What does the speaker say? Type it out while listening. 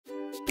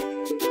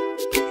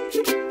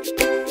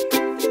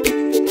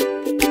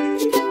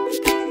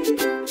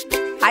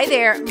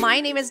there, my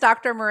name is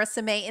Dr.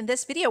 Marissa May. In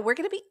this video, we're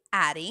going to be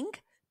adding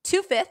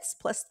 2/5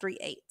 plus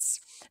 3/8.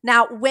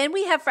 Now, when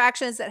we have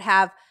fractions that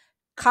have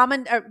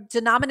common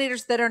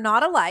denominators that are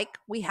not alike,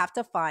 we have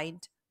to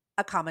find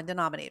a common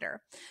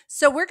denominator.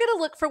 So we're going to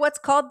look for what's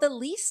called the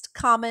least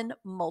common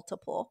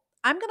multiple.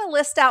 I'm going to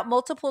list out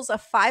multiples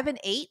of 5 and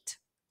 8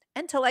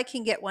 until I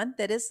can get one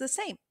that is the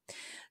same.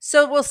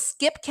 So we'll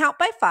skip count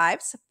by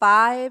fives,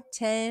 5,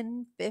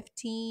 10,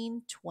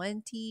 15,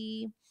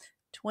 20,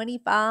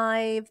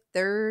 25,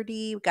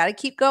 30. We've got to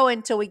keep going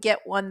until we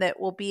get one that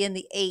will be in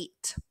the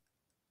 8.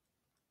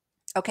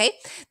 Okay,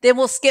 then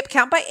we'll skip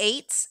count by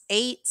 8s,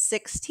 8,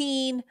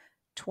 16,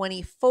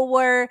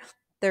 24,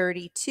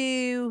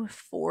 32,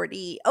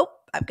 40. Oh,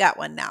 I've got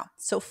one now.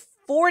 So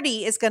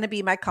 40 is going to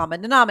be my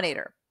common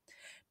denominator.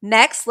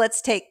 Next, let's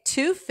take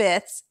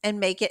 2/5 and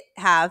make it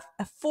have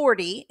a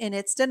 40 in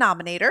its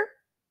denominator.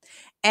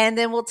 And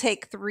then we'll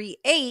take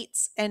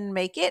 3/8 and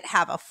make it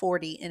have a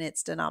 40 in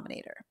its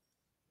denominator.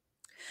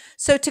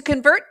 So to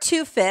convert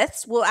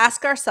 2/5, we'll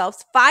ask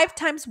ourselves 5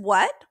 times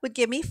what would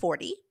give me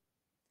 40?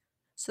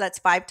 So that's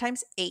 5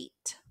 times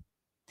 8.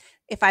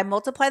 If I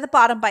multiply the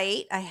bottom by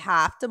 8, I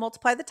have to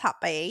multiply the top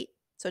by 8.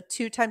 So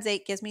 2 times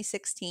 8 gives me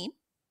 16.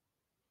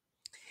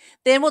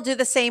 Then we'll do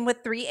the same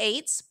with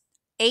 3/8.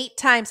 8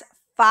 times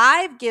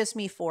 5 gives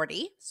me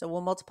 40. So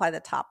we'll multiply the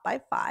top by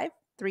 5.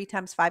 3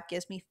 times 5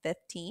 gives me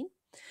 15.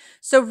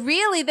 So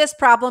really this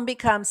problem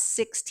becomes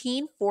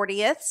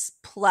 16/40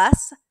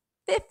 plus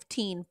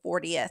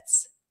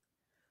 15/40.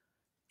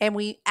 And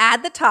we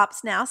add the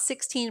tops now.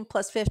 16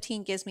 plus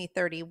 15 gives me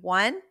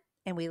 31.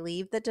 And we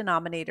leave the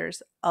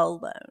denominators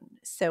alone.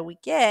 So we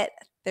get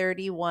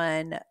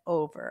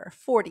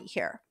 31/40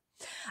 here.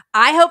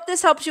 I hope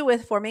this helps you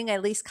with forming a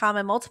least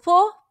common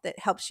multiple that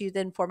helps you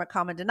then form a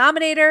common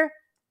denominator,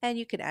 and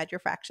you can add your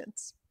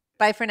fractions.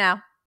 Bye for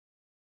now.